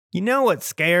You know what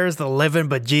scares the living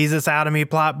bejesus out of me,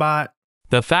 Plotbot?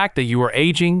 The fact that you are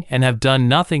aging and have done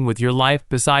nothing with your life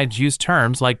besides use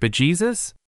terms like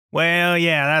bejesus? Well,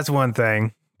 yeah, that's one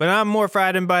thing. But I'm more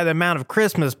frightened by the amount of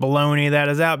Christmas baloney that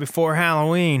is out before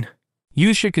Halloween.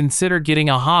 You should consider getting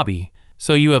a hobby,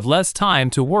 so you have less time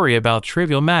to worry about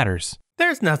trivial matters.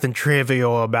 There's nothing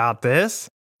trivial about this.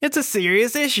 It's a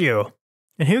serious issue.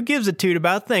 And who gives a toot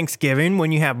about Thanksgiving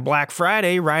when you have Black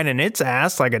Friday riding its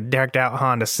ass like a decked-out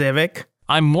Honda Civic?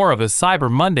 I'm more of a Cyber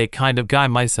Monday kind of guy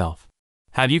myself.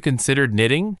 Have you considered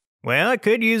knitting? Well, I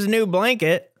could use a new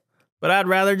blanket, but I'd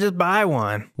rather just buy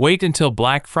one. Wait until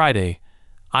Black Friday.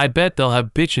 I bet they'll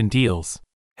have bitchin' deals.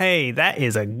 Hey, that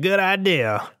is a good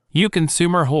idea. You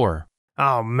consumer whore.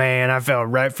 Oh man, I fell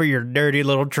right for your dirty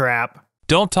little trap.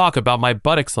 Don't talk about my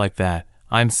buttocks like that.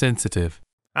 I'm sensitive.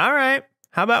 All right,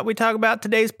 how about we talk about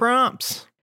today's prompts?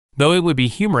 Though it would be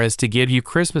humorous to give you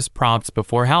Christmas prompts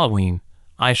before Halloween,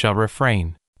 I shall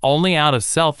refrain. Only out of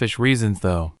selfish reasons,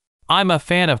 though. I'm a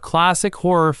fan of classic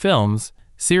horror films,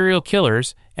 serial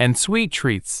killers, and sweet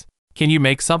treats. Can you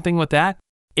make something with that?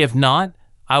 If not,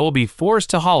 I will be forced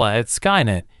to holla at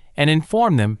Skynet and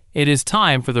inform them it is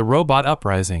time for the robot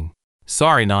uprising.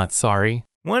 Sorry, not sorry.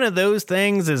 One of those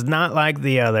things is not like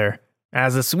the other.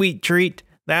 As a sweet treat,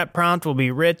 that prompt will be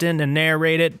written and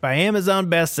narrated by Amazon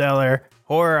bestseller,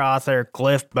 horror author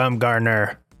Cliff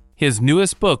Bumgardner. His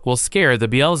newest book will scare the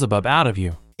Beelzebub out of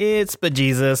you. It's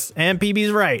bejesus, and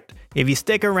PB's right. If you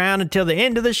stick around until the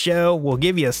end of the show, we'll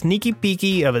give you a sneaky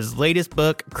peeky of his latest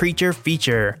book, Creature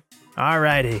Feature.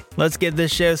 Alrighty, let's get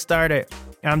this show started.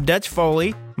 I'm Dutch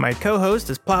Foley, my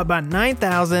co-host is Plotbot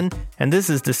 9000, and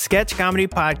this is the sketch comedy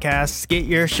podcast, Skit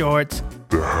Your Shorts,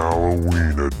 the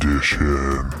Halloween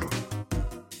edition.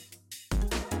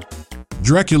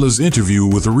 Dracula's Interview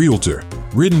with a Realtor,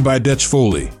 written by Dutch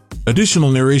Foley.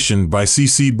 Additional narration by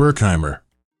C.C. Berkheimer.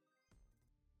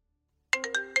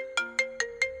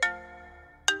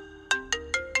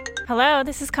 Hello,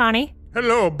 this is Connie.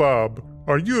 Hello, Bob.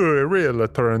 Are you a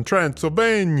realtor in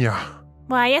Transylvania?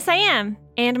 Why, yes I am.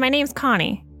 And my name's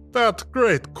Connie. That's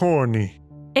great, Connie.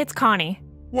 It's Connie.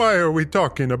 Why are we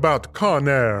talking about Con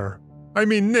Air? I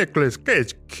mean, Nicolas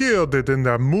Cage killed it in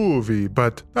that movie,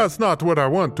 but that's not what I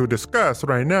want to discuss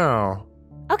right now.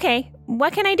 Okay,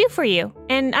 what can I do for you?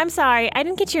 And I'm sorry, I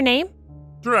didn't get your name.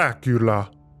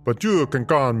 Dracula, but you can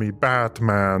call me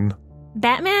Batman.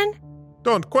 Batman?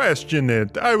 Don't question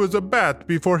it. I was a bat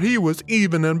before he was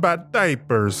even in bat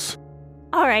diapers.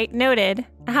 Alright, noted.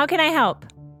 How can I help?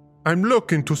 I'm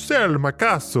looking to sell my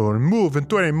castle and move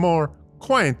into a more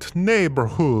quaint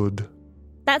neighborhood.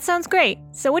 That sounds great.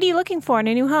 So what are you looking for in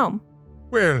a new home?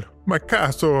 Well, my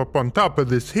castle up on top of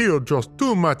this hill draws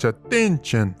too much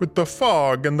attention with the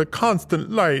fog and the constant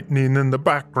lightning in the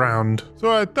background.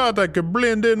 So I thought I could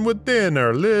blend in with dinner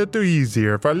a little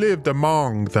easier if I lived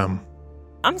among them.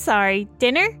 I'm sorry,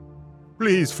 dinner?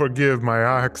 Please forgive my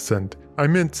accent. I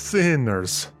meant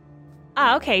sinners.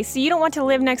 Ah, okay, so you don't want to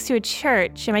live next to a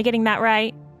church. Am I getting that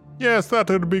right? Yes, that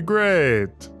would be great.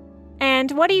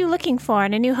 And what are you looking for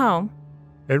in a new home?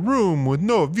 A room with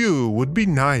no view would be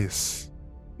nice.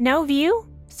 No view?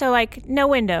 So like no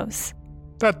windows?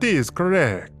 That is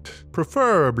correct.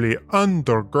 Preferably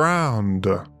underground.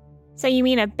 So you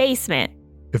mean a basement?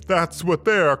 If that's what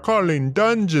they are calling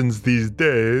dungeons these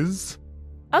days.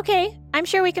 Okay, I'm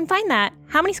sure we can find that.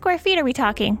 How many square feet are we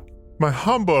talking? My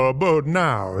humble abode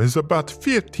now is about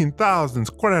 15,000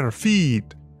 square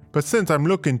feet. But since I'm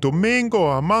looking to mingle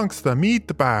amongst the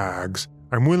meat bags,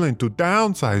 I'm willing to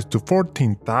downsize to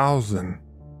 14,000.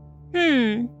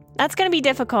 That's gonna be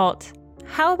difficult.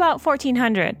 How about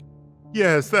 1,400?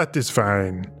 Yes, that is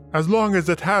fine. As long as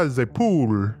it has a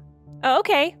pool. Oh,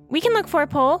 okay, we can look for a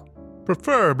pool.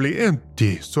 Preferably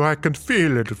empty so I can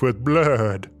fill it with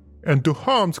blood. And do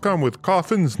homes come with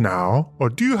coffins now, or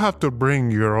do you have to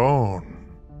bring your own?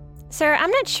 Sir,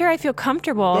 I'm not sure I feel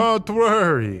comfortable. Don't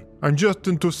worry. I'm just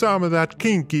into some of that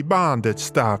kinky bondage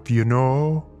stuff, you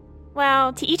know.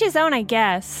 Well, to each his own, I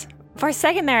guess. For a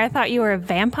second there, I thought you were a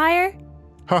vampire.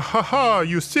 Ha ha ha,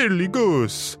 you silly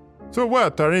goose. So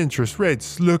what are interest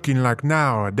rates looking like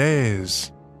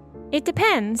nowadays? It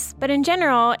depends, but in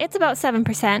general, it's about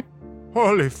 7%.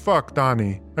 Holy fuck,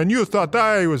 Donnie. And you thought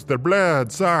I was the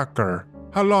blood sucker.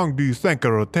 How long do you think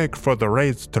it'll take for the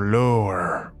rates to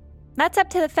lower? That's up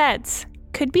to the feds.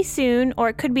 Could be soon, or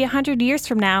it could be 100 years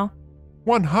from now.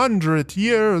 100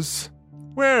 years?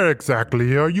 Where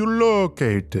exactly are you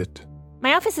located?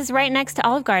 My office is right next to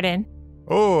Olive Garden.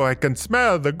 Oh, I can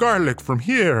smell the garlic from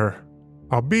here.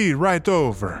 I'll be right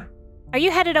over. Are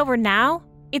you headed over now?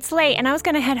 It's late and I was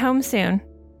gonna head home soon.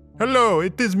 Hello,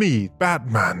 it is me,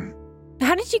 Batman.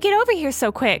 How did you get over here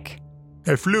so quick?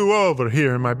 I flew over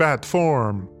here in my bat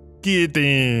form.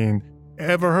 Kidding.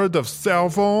 Ever heard of cell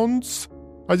phones?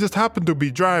 I just happened to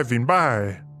be driving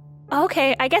by.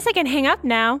 Okay, I guess I can hang up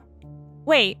now.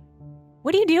 Wait,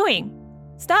 what are you doing?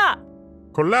 Stop!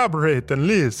 Collaborate and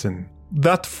listen.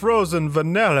 That frozen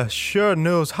vanilla sure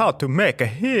knows how to make a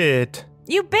hit.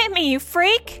 You bit me, you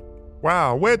freak!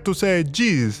 Wow, way to say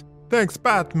geez. Thanks,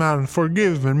 Batman, for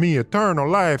giving me eternal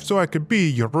life so I could be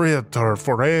your realtor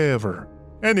forever.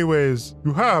 Anyways,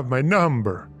 you have my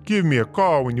number. Give me a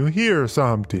call when you hear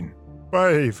something.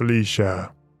 Bye,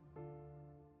 Felicia.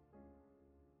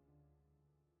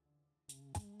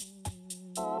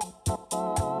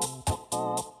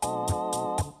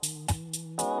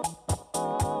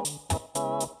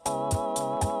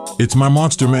 It's my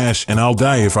Monster Mash, and I'll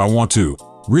die if I want to.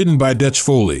 Written by Dutch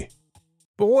Foley.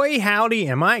 Boy, howdy,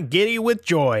 am I giddy with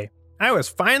joy. I was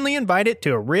finally invited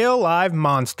to a real live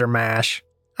Monster Mash.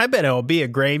 I bet it'll be a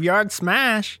graveyard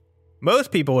smash.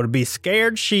 Most people would be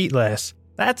scared sheetless.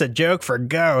 That's a joke for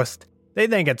ghosts. They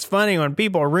think it's funny when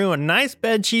people ruin nice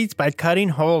bed sheets by cutting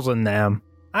holes in them.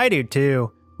 I do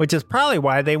too, which is probably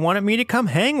why they wanted me to come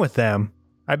hang with them.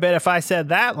 I bet if I said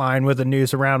that line with a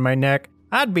noose around my neck,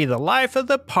 I'd be the life of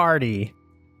the party.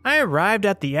 I arrived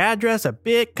at the address a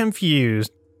bit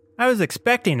confused. I was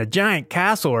expecting a giant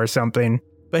castle or something,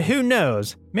 but who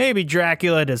knows, maybe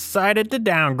Dracula decided to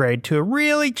downgrade to a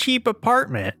really cheap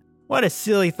apartment. What a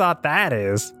silly thought that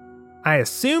is. I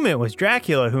assume it was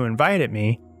Dracula who invited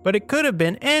me, but it could have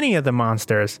been any of the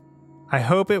monsters. I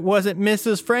hope it wasn't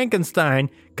Mrs.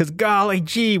 Frankenstein, cause golly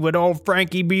gee would old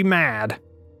Frankie be mad.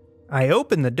 I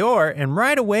opened the door and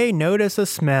right away noticed a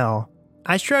smell.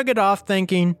 I shrug it off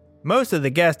thinking, most of the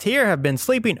guests here have been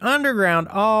sleeping underground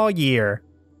all year.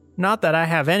 Not that I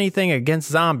have anything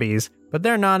against zombies, but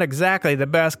they're not exactly the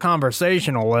best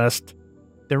conversationalist.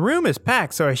 The room is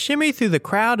packed, so I shimmy through the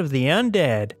crowd of the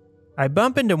undead. I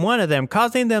bump into one of them,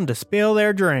 causing them to spill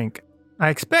their drink. I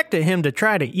expected him to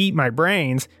try to eat my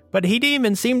brains, but he didn't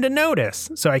even seem to notice,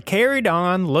 so I carried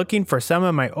on looking for some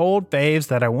of my old faves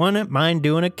that I wouldn't mind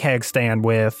doing a keg stand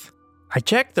with. I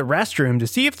checked the restroom to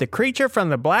see if the creature from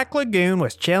the Black Lagoon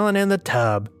was chilling in the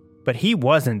tub, but he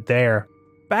wasn't there.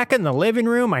 Back in the living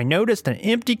room, I noticed an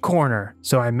empty corner,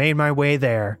 so I made my way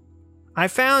there. I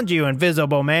found you,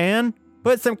 invisible man.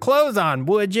 Put some clothes on,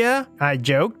 would ya? I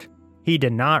joked. He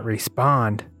did not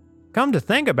respond. Come to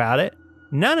think about it,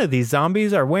 none of these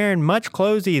zombies are wearing much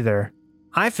clothes either.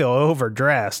 I feel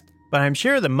overdressed, but I'm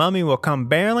sure the mummy will come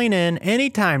barreling in any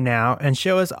time now and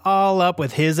show us all up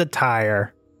with his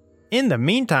attire. In the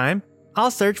meantime,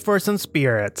 I'll search for some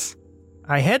spirits.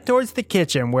 I head towards the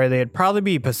kitchen where they'd probably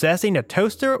be possessing a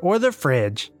toaster or the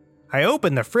fridge. I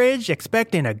open the fridge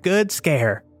expecting a good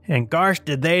scare, and gosh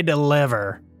did they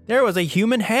deliver. There was a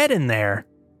human head in there.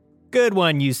 Good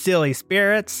one, you silly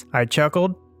spirits, I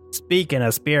chuckled. Speaking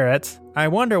of spirits, I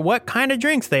wonder what kind of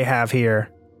drinks they have here.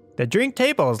 The drink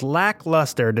table is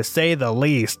lackluster to say the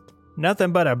least.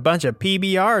 Nothing but a bunch of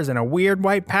PBRs and a weird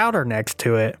white powder next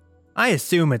to it. I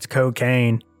assume it's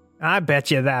cocaine. I bet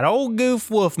you that old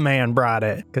goof Wolfman brought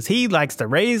it, cause he likes to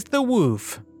raise the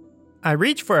woof. I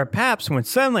reach for a Pabst when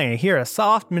suddenly I hear a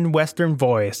soft Midwestern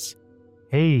voice.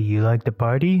 Hey, you like to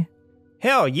party?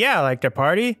 Hell yeah, I like to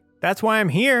party. That's why I'm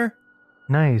here.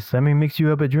 Nice, let me mix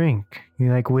you up a drink.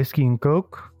 You like whiskey and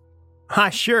coke? I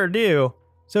sure do.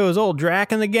 So is old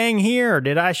Drac and the gang here, or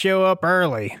did I show up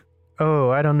early?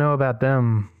 Oh, I don't know about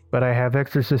them, but I have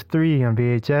Exorcist 3 on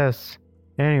VHS.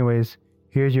 Anyways,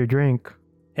 here's your drink.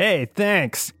 Hey,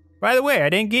 thanks. By the way, I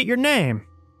didn't get your name.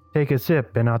 Take a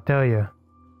sip and I'll tell you.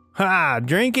 Ha,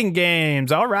 drinking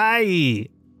games, alright.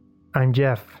 I'm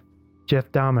Jeff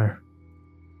Dahmer.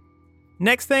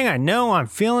 Next thing I know, I'm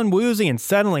feeling woozy and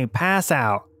suddenly pass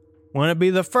out. Wouldn't it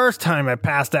be the first time I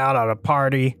passed out at a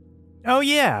party? Oh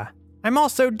yeah, I'm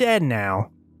also dead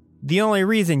now. The only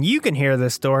reason you can hear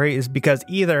this story is because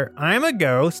either I'm a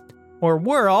ghost, or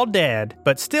we're all dead,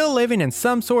 but still living in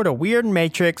some sort of weird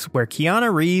matrix where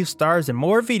Keanu Reeves stars in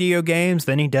more video games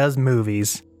than he does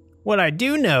movies. What I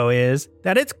do know is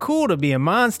that it's cool to be a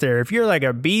monster if you're like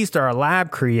a beast or a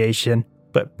lab creation,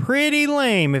 but pretty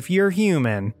lame if you're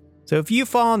human. So if you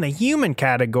fall in the human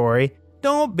category,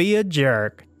 don't be a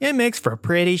jerk. It makes for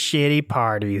pretty shitty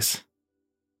parties.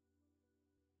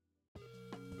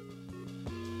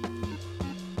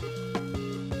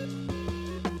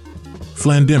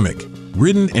 Flandemic,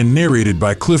 written and narrated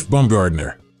by Cliff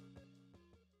Bumgardner.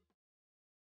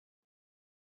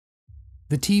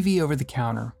 The TV over the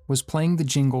counter was playing the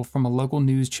jingle from a local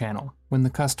news channel when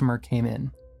the customer came in.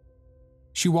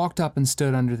 She walked up and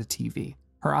stood under the TV,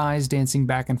 her eyes dancing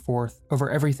back and forth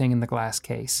over everything in the glass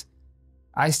case.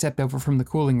 I stepped over from the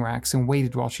cooling racks and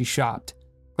waited while she shopped,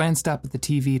 glanced up at the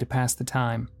TV to pass the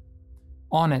time.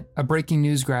 On it, a breaking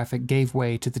news graphic gave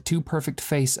way to the too-perfect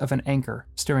face of an anchor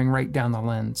staring right down the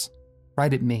lens,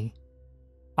 right at me.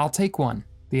 "I'll take one,"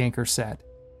 the anchor said.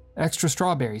 "Extra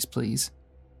strawberries, please."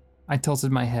 I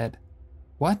tilted my head.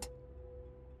 "What?"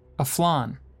 "A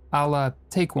flan. I'll,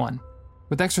 take one.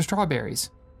 With extra strawberries,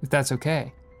 if that's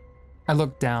okay." I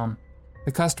looked down.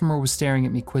 The customer was staring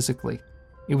at me quizzically.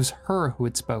 It was her who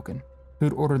had spoken, who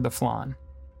had ordered the flan.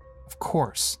 Of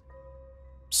course.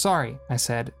 "Sorry," I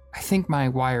said. "I think my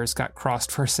wires got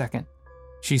crossed for a second."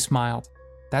 She smiled.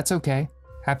 "That's okay.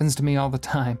 Happens to me all the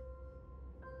time."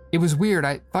 "It was weird.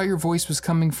 I thought your voice was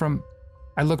coming from..."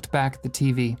 I looked back at the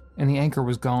TV, and the anchor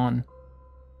was gone.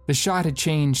 The shot had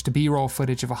changed to B-roll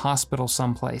footage of a hospital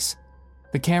someplace.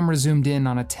 The camera zoomed in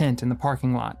on a tent in the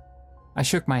parking lot. I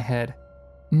shook my head.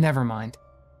 "Never mind.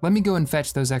 Let me go and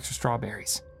fetch those extra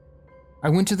strawberries." I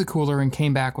went to the cooler and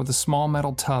came back with a small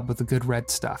metal tub of the good red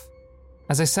stuff.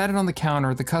 As I sat it on the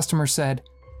counter, the customer said,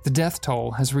 "The death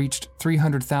toll has reached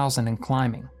 300,000 and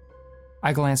climbing."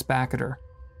 I glanced back at her.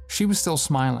 She was still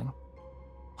smiling.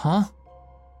 "Huh?"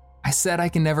 I said I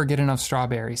can never get enough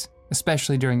strawberries,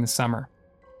 especially during the summer.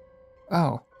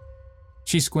 "Oh."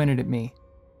 She squinted at me.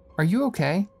 "Are you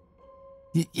okay?"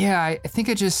 Yeah, I think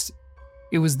I just..."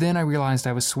 It was then I realized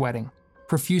I was sweating,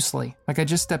 profusely, like I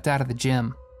just stepped out of the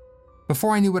gym.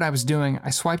 Before I knew what I was doing, I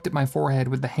swiped at my forehead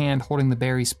with the hand holding the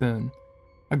berry spoon.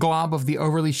 A glob of the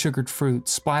overly sugared fruit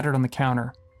splattered on the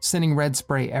counter, sending red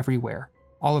spray everywhere,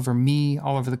 all over me,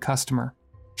 all over the customer.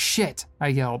 "Shit," I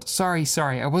yelled. Sorry,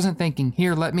 I wasn't thinking.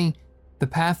 Here, let me..." "The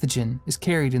pathogen is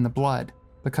carried in the blood,"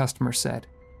 the customer said.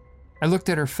 I looked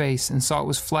at her face and saw it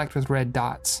was flecked with red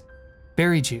dots.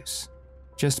 "Berry juice.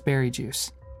 Just berry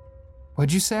juice."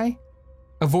 "What'd you say?"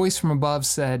 A voice from above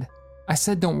said, "I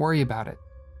said don't worry about it."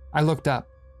 I looked up.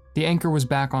 The anchor was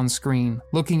back on screen,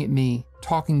 looking at me,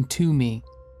 talking to me.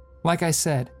 "Like I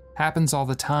said, happens all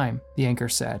the time," the anchor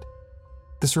said.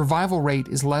 "The survival rate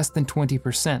is less than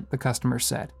 20%, the customer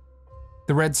said.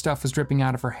 The red stuff was dripping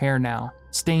out of her hair now,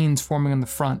 stains forming on the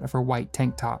front of her white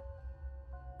tank top.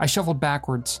 I shuffled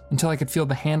backwards until I could feel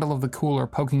the handle of the cooler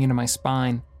poking into my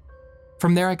spine.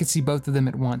 From there I could see both of them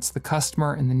at once, the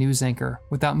customer and the news anchor,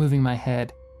 without moving my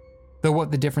head. Though what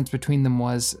the difference between them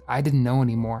was, I didn't know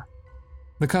anymore.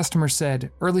 The customer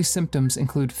said, "Early symptoms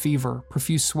include fever,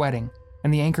 profuse sweating,"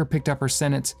 and the anchor picked up her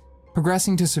sentence,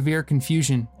 progressing to severe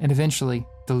confusion and eventually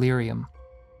delirium.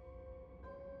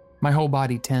 My whole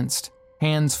body tensed,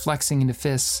 hands flexing into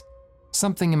fists.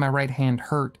 Something in my right hand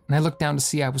hurt, and I looked down to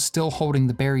see I was still holding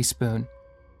the berry spoon.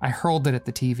 I hurled it at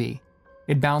the TV.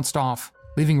 It bounced off,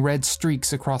 leaving red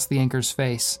streaks across the anchor's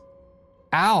face.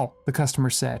 "Ow," the customer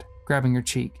said, grabbing her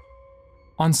cheek.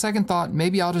 "On second thought,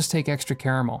 maybe I'll just take extra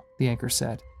caramel," the anchor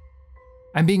said.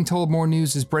 "I'm being told more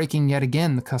news is breaking yet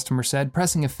again," the customer said,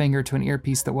 pressing a finger to an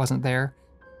earpiece that wasn't there.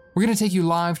 "We're going to take you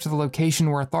live to the location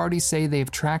where authorities say they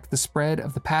have tracked the spread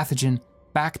of the pathogen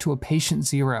back to a patient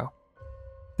zero."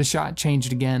 The shot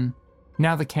changed again.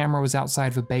 Now the camera was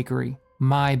outside of a bakery,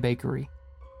 my bakery.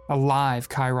 A live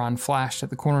chyron flashed at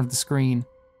the corner of the screen.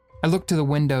 I looked to the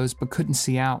windows but couldn't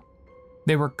see out.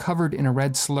 They were covered in a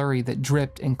red slurry that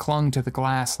dripped and clung to the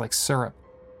glass like syrup.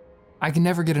 "I can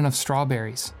never get enough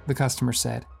strawberries," the customer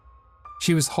said.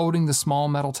 She was holding the small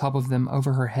metal tub of them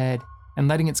over her head and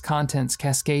letting its contents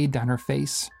cascade down her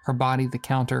face, her body, the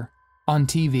counter. On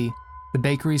TV, the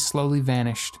bakery slowly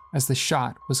vanished as the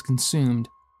shot was consumed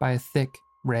by a thick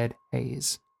red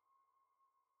haze.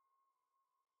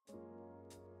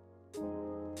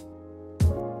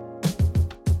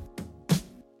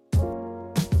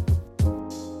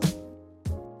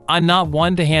 I'm not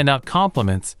one to hand out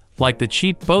compliments like the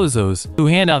cheap bozos who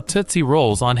hand out Tootsie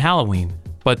Rolls on Halloween,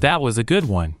 but that was a good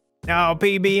one. Oh,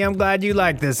 PB, I'm glad you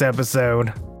liked this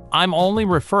episode. I'm only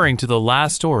referring to the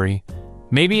last story.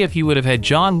 Maybe if you would have had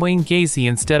John Wayne Gacy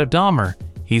instead of Dahmer,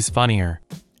 he's funnier.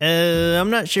 I'm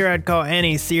not sure I'd call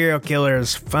any serial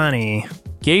killers funny.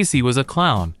 Gacy was a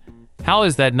clown. How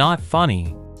is that not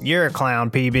funny? You're a clown,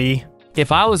 PB.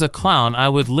 If I was a clown, I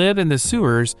would live in the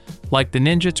sewers like the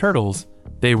Ninja Turtles.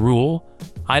 They rule.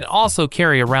 I'd also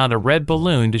carry around a red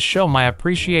balloon to show my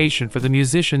appreciation for the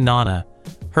musician Nana.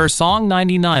 Her song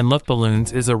 99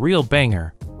 Luftballons is a real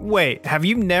banger. Wait, have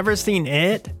you never seen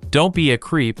it? Don't be a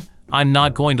creep. I'm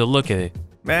not going to look at it.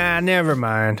 Never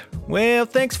mind. Well,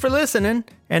 thanks for listening.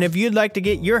 And if you'd like to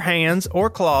get your hands or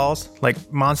claws,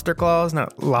 like monster claws,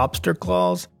 not lobster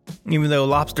claws, even though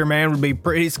Lobster Man would be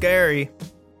pretty scary.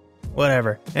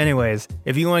 Whatever. Anyways,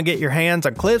 if you want to get your hands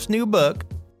on Cliff's new book,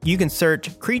 You can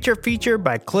search Creature Feature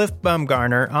by Cliff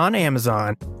Bumgardner on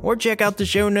Amazon, or check out the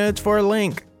show notes for a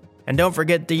link. And don't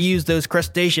forget to use those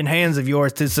crustacean hands of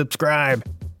yours to subscribe.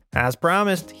 As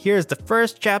promised, here's the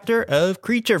first chapter of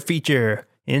Creature Feature.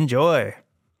 Enjoy.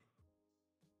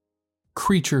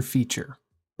 Creature Feature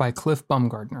by Cliff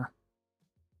Bumgardner.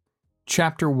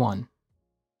 Chapter 1.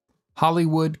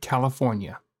 Hollywood,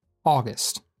 California,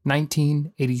 August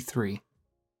 1983.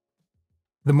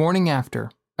 The morning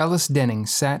after, Ellis Denning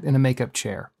sat in a makeup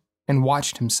chair and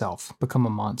watched himself become a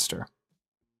monster.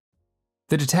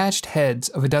 The detached heads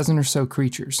of a dozen or so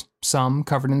creatures, some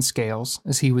covered in scales,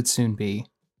 as he would soon be,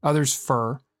 others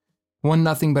fur, one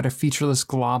nothing but a featureless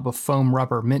glob of foam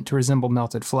rubber meant to resemble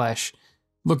melted flesh,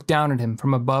 looked down at him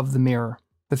from above the mirror,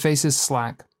 the faces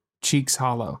slack, cheeks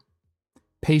hollow.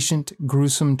 Patient,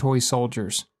 gruesome toy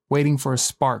soldiers, waiting for a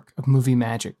spark of movie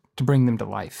magic to bring them to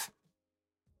life.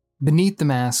 Beneath the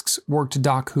masks worked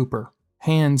Doc Hooper,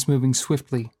 hands moving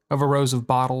swiftly over rows of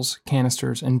bottles,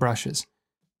 canisters, and brushes.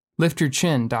 "Lift your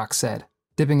chin," Doc said,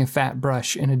 dipping a fat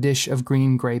brush in a dish of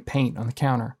green-gray paint on the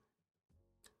counter.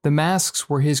 The masks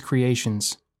were his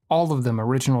creations, all of them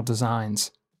original designs.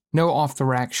 No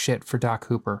off-the-rack shit for Doc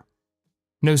Hooper.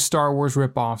 No Star Wars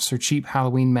rip-offs or cheap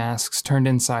Halloween masks turned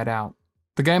inside out.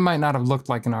 The guy might not have looked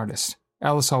like an artist.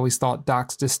 Ellis always thought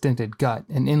Doc's distended gut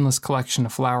and endless collection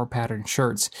of flower-patterned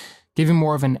shirts gave him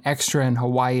more of an extra and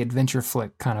Hawaii adventure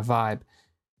flick kind of vibe.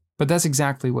 But that's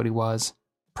exactly what he was.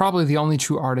 Probably the only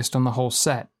true artist on the whole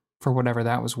set, for whatever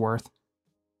that was worth.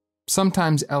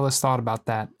 Sometimes Ellis thought about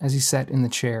that as he sat in the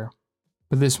chair.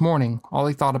 But this morning, all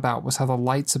he thought about was how the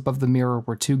lights above the mirror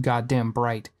were too goddamn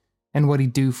bright, and what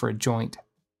he'd do for a joint.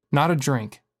 Not a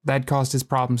drink, that caused his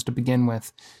problems to begin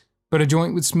with, but a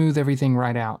joint would smooth everything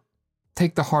right out.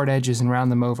 Take the hard edges and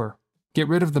round them over. Get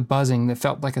rid of the buzzing that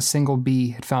felt like a single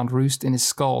bee had found roost in his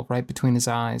skull right between his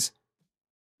eyes.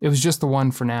 It was just the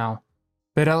one for now,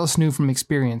 but Ellis knew from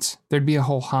experience there'd be a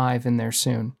whole hive in there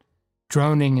soon,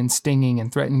 droning and stinging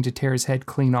and threatening to tear his head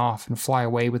clean off and fly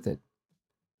away with it.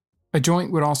 A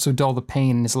joint would also dull the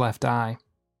pain in his left eye.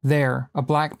 There, a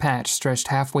black patch stretched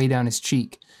halfway down his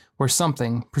cheek, where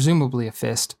something, presumably a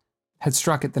fist, had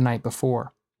struck it the night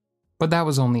before. But that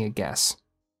was only a guess.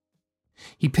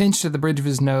 He pinched at the bridge of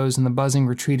his nose and the buzzing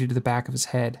retreated to the back of his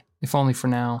head, if only for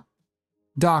now.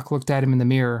 Doc looked at him in the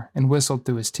mirror and whistled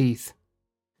through his teeth.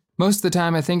 "Most of the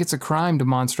time I think it's a crime to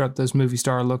monster up those movie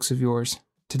star looks of yours.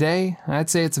 Today,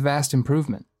 I'd say it's a vast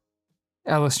improvement."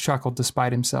 Ellis chuckled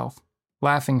despite himself.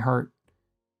 Laughing hurt.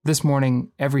 This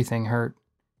morning, everything hurt.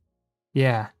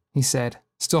 "Yeah," he said,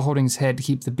 still holding his head to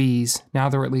keep the bees, now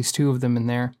there were at least two of them in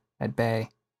there, at bay.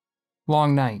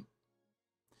 "Long night."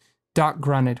 Doc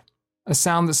grunted, a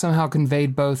sound that somehow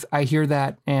conveyed both "I hear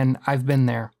that" and "I've been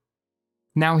there."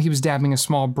 Now he was dabbing a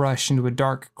small brush into a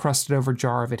dark, crusted-over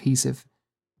jar of adhesive.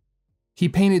 He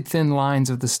painted thin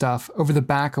lines of the stuff over the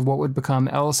back of what would become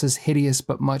Ellis's hideous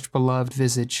but much beloved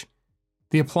visage.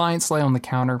 The appliance lay on the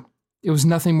counter. It was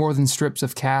nothing more than strips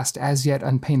of cast, as yet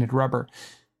unpainted rubber,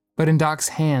 but in Doc's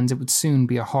hands it would soon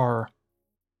be a horror.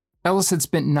 Ellis had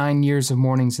spent 9 years of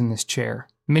mornings in this chair,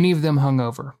 many of them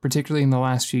hungover, particularly in the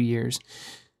last few years.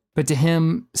 But to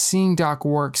him, seeing Doc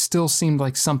work still seemed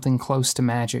like something close to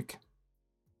magic.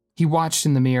 He watched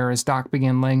in the mirror as Doc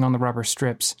began laying on the rubber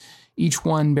strips, each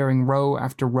one bearing row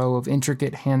after row of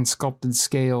intricate hand-sculpted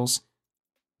scales.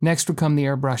 Next would come the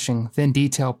airbrushing, then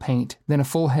detail paint, then a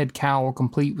full-head cowl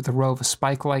complete with a row of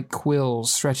spike-like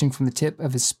quills stretching from the tip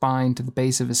of his spine to the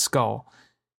base of his skull.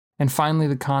 And finally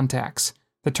the contacts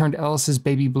that turned Ellis's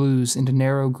baby blues into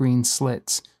narrow green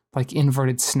slits, like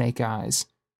inverted snake eyes.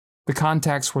 The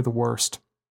contacts were the worst.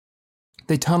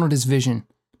 They tunneled his vision,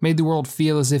 made the world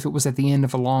feel as if it was at the end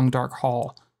of a long dark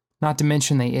hall, not to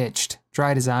mention they itched,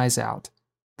 dried his eyes out.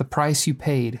 The price you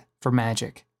paid for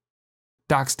magic.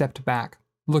 Doc stepped back,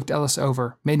 looked Ellis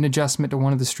over, made an adjustment to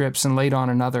one of the strips and laid on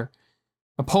another.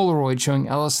 A Polaroid showing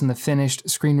Ellis in the finished,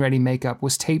 screen-ready makeup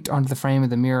was taped onto the frame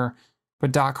of the mirror,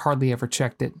 but Doc hardly ever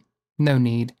checked it. No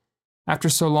need. After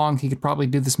so long he could probably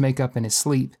do this makeup in his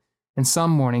sleep, and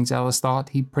some mornings Ellis thought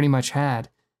he pretty much had.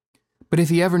 But if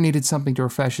he ever needed something to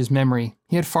refresh his memory,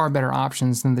 he had far better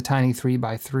options than the tiny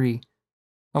 3x3.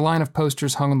 A line of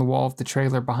posters hung on the wall of the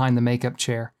trailer behind the makeup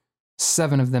chair,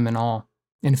 7 of them in all.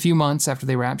 In a few months after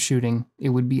they wrapped shooting, it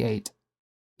would be 8.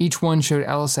 Each one showed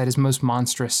Ellis at his most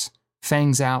monstrous,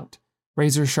 fangs out,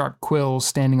 razor-sharp quills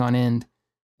standing on end.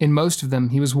 In most of them,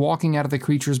 he was walking out of the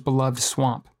creature's beloved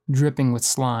swamp, dripping with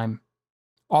slime.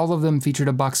 All of them featured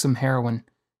a buxom heroine,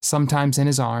 sometimes in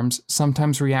his arms,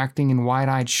 sometimes reacting in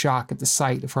wide-eyed shock at the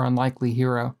sight of her unlikely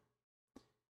hero.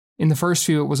 In the first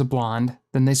few, it was a blonde,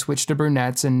 then they switched to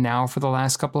brunettes, and now for the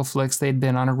last couple of flicks, they had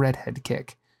been on a redhead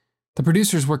kick. The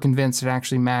producers were convinced it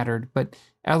actually mattered, but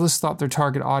Ellis thought their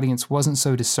target audience wasn't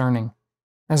so discerning.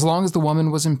 As long as the woman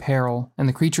was in peril, and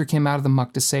the creature came out of the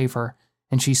muck to save her,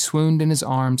 and she swooned in his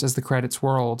arms as the credits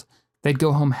rolled, they'd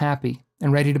go home happy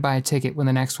and ready to buy a ticket when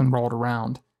the next one rolled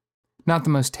around. Not the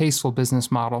most tasteful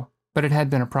business model, but it had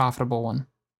been a profitable one.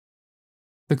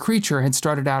 The creature had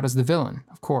started out as the villain,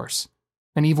 of course.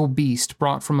 An evil beast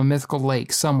brought from a mythical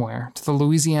lake somewhere to the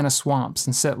Louisiana swamps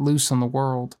and set loose on the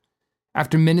world.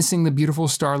 After menacing the beautiful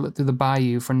starlet through the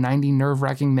bayou for 90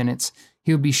 nerve-wracking minutes,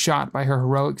 he would be shot by her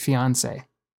heroic fiancé,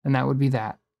 and that would be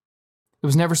that. It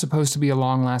was never supposed to be a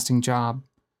long-lasting job,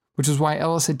 which was why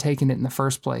Ellis had taken it in the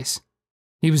first place.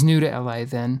 He was new to LA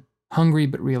then, hungry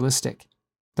but realistic.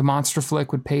 The monster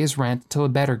flick would pay his rent until a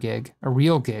better gig, a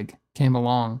real gig, came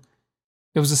along.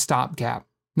 It was a stopgap,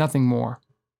 nothing more.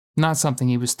 Not something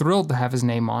he was thrilled to have his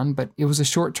name on, but it was a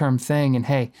short-term thing, and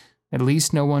hey, at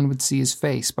least no one would see his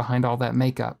face behind all that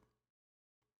makeup.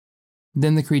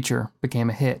 Then the creature became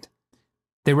a hit.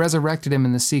 They resurrected him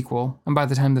in the sequel, and by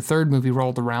the time the third movie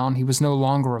rolled around, he was no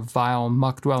longer a vile,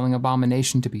 muck-dwelling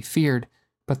abomination to be feared,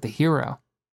 but the hero.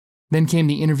 Then came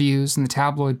the interviews and the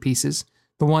tabloid pieces,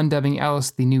 the one dubbing Ellis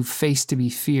the new face to be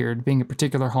feared being a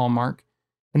particular hallmark,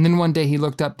 and then one day he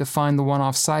looked up to find the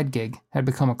one-off side gig had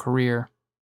become a career.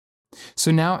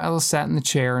 So now Ellis sat in the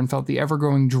chair and felt the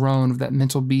ever-growing drone of that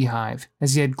mental beehive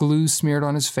as he had glue smeared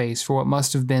on his face for what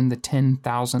must have been the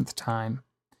 10,000th time.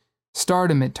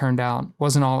 Stardom, it turned out,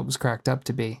 wasn't all it was cracked up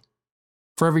to be.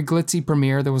 For every glitzy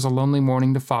premiere, there was a lonely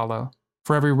morning to follow.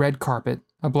 For every red carpet,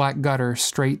 a black gutter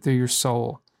straight through your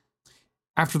soul.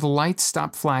 After the lights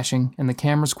stopped flashing and the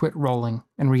cameras quit rolling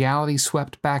and reality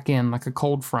swept back in like a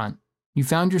cold front, you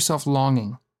found yourself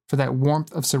longing for that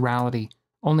warmth of surreality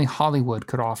only Hollywood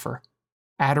could offer.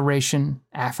 Adoration,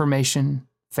 affirmation,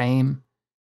 fame.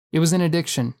 It was an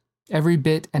addiction, every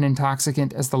bit an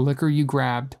intoxicant as the liquor you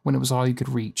grabbed when it was all you could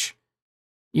reach.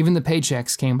 Even the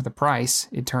paychecks came with a price,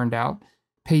 it turned out,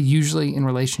 paid usually in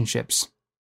relationships.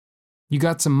 You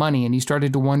got some money and you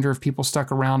started to wonder if people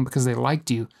stuck around because they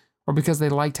liked you or because they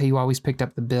liked how you always picked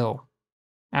up the bill.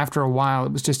 After a while,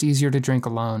 it was just easier to drink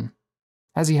alone,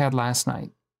 as he had last night,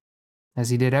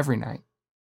 as he did every night.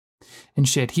 And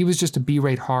shit, he was just a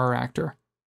B-rate horror actor.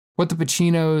 What the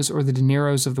Pacinos or the De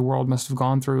Niros of the world must have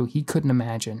gone through, he couldn't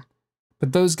imagine.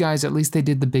 But those guys, at least they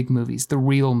did the big movies, the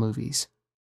real movies.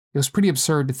 It was pretty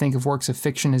absurd to think of works of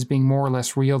fiction as being more or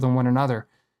less real than one another,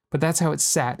 but that's how it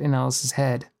sat in Ellis's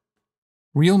head.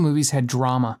 Real movies had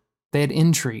drama, they had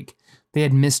intrigue, they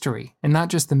had mystery, and not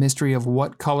just the mystery of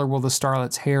what color will the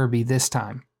starlet's hair be this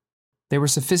time. They were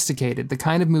sophisticated, the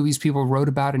kind of movies people wrote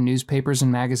about in newspapers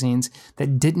and magazines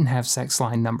that didn't have sex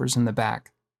line numbers in the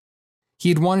back. He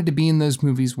had wanted to be in those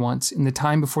movies once, in the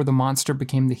time before the monster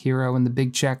became the hero and the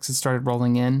big checks had started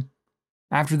rolling in.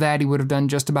 After that, he would have done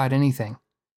just about anything.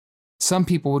 Some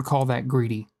people would call that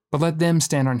greedy, but let them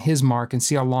stand on his mark and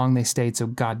see how long they stayed so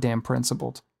goddamn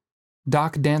principled.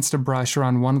 Doc danced a brush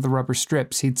around one of the rubber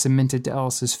strips he'd cemented to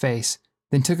Ellis's face,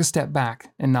 then took a step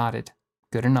back and nodded.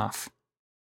 Good enough.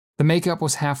 The makeup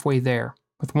was halfway there,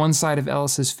 with one side of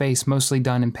Ellis's face mostly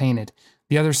done and painted,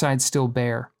 the other side still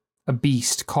bare, a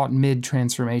beast caught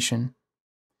mid-transformation.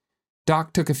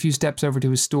 Doc took a few steps over to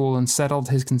his stool and settled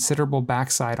his considerable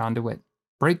backside onto it.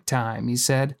 Break time, he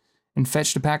said, and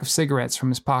fetched a pack of cigarettes from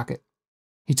his pocket.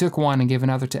 He took one and gave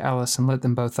another to Ellis and lit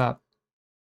them both up.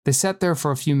 They sat there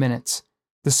for a few minutes,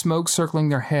 the smoke circling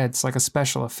their heads like a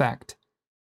special effect.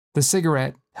 The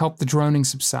cigarette helped the droning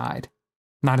subside.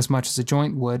 Not as much as a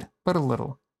joint would, but a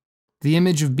little. The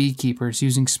image of beekeepers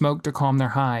using smoke to calm their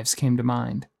hives came to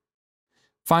mind.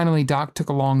 Finally, Doc took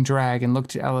a long drag and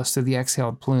looked at Ellis through the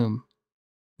exhaled plume.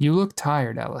 You look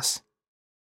tired, Ellis.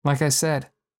 Like I said,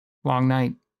 long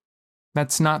night.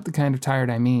 That's not the kind of tired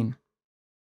I mean.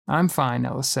 I'm fine,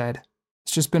 Ellis said.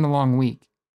 It's just been a long week.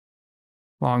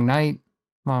 Long night,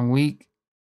 long week.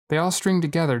 They all string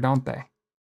together, don't they?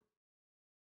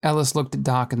 Ellis looked at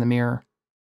Doc in the mirror.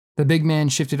 The big man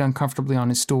shifted uncomfortably on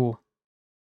his stool.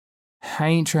 I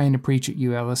ain't trying to preach at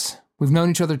you, Ellis. We've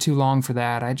known each other too long for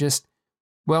that.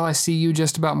 I see you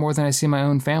just about more than I see my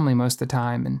own family most of the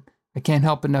time, and I can't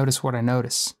help but notice what I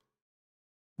notice.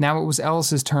 Now it was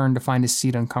Ellis's turn to find his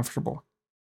seat uncomfortable.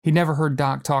 He'd never heard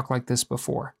Doc talk like this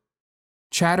before.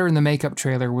 Chatter in the makeup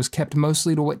trailer was kept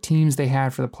mostly to what teams they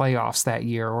had for the playoffs that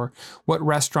year, or what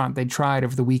restaurant they'd tried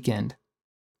over the weekend.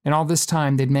 And all this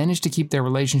time, they'd managed to keep their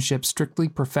relationship strictly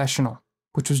professional,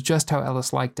 which was just how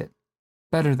Ellis liked it.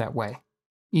 Better that way.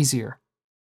 Easier.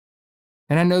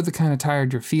 And I know the kind of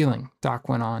tired you're feeling, Doc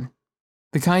went on.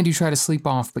 The kind you try to sleep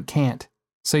off but can't,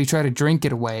 so you try to drink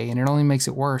it away and it only makes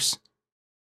it worse.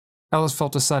 Ellis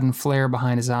felt a sudden flare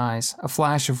behind his eyes, a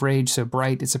flash of rage so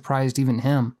bright it surprised even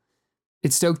him.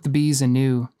 It stoked the bees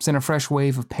anew, sent a fresh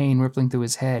wave of pain rippling through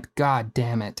his head. God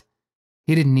damn it.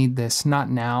 He didn't need this, not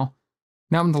now.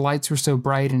 Not when the lights were so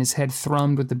bright and his head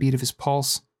thrummed with the beat of his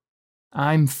pulse.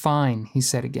 I'm fine, he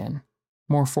said again,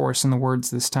 more force in the words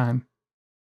this time.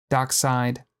 Doc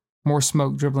sighed, more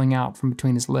smoke dribbling out from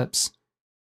between his lips.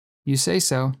 You say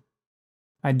so.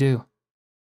 I do.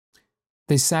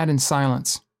 They sat in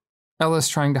silence, Ellis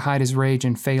trying to hide his rage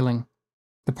and failing.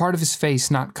 The part of his face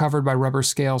not covered by rubber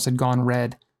scales had gone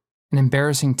red, an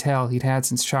embarrassing tell he'd had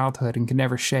since childhood and could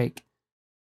never shake.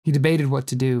 He debated what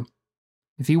to do.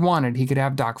 If he wanted, he could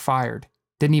have Doc fired.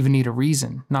 Didn't even need a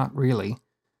reason, not really.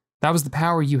 That was the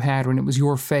power you had when it was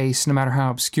your face, no matter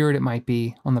how obscured it might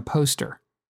be, on the poster.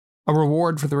 A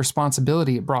reward for the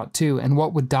responsibility it brought too, and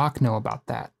what would Doc know about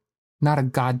that? Not a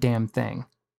goddamn thing.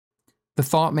 The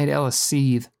thought made Ellis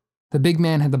seethe. The big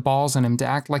man had the balls on him to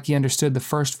act like he understood the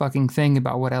first fucking thing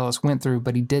about what Ellis went through,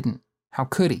 but he didn't. How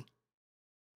could he?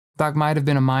 Doc might have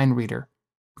been a mind reader,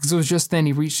 because it was just then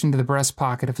he reached into the breast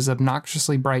pocket of his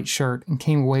obnoxiously bright shirt and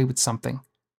came away with something.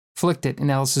 Flicked it in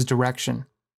Ellis's direction.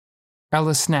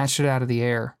 Ellis snatched it out of the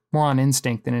air, more on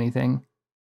instinct than anything.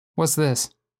 What's this?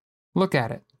 Look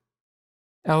at it.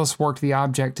 Ellis worked the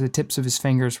object to the tips of his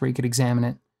fingers where he could examine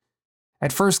it.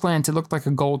 At first glance, it looked like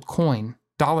a gold coin,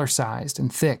 dollar-sized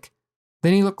and thick.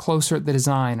 Then he looked closer at the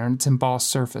design on its embossed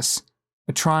surface,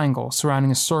 a triangle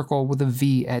surrounding a circle with a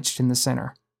V etched in the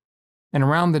center. And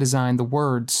around the design, the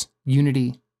words,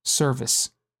 unity, service,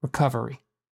 recovery.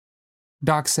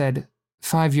 Doc said,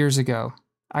 5 years ago,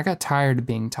 I got tired of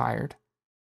being tired.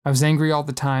 I was angry all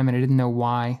the time and I didn't know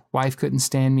why. Wife couldn't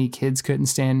stand me, kids couldn't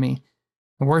stand me.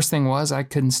 The worst thing was I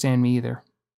couldn't stand me either.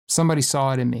 Somebody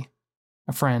saw it in me.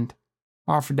 A friend.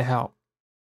 Offered to help.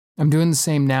 I'm doing the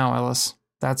same now, Ellis.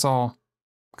 That's all.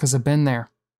 Because I've been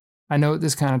there. I know what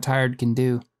this kind of tired can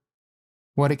do.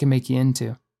 What it can make you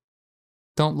into.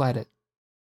 Don't let it.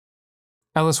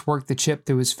 Ellis worked the chip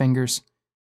through his fingers.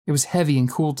 It was heavy and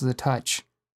cool to the touch.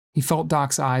 He felt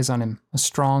Doc's eyes on him, a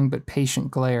strong but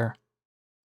patient glare.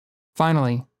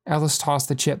 Finally, Ellis tossed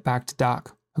the chip back to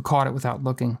Doc, who caught it without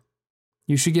looking.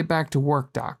 You should get back to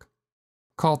work, Doc.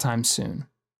 Call time soon.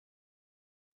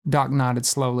 Doc nodded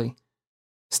slowly,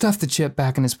 stuffed the chip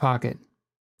back in his pocket.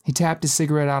 He tapped his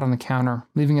cigarette out on the counter,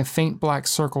 leaving a faint black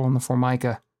circle on the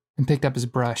formica, and picked up his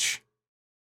brush.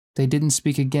 They didn't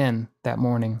speak again that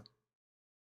morning.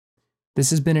 This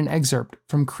has been an excerpt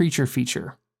from Creature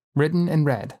Feature, written and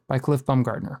read by Cliff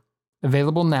Bumgardner,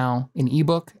 available now in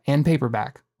ebook and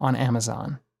paperback on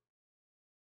Amazon.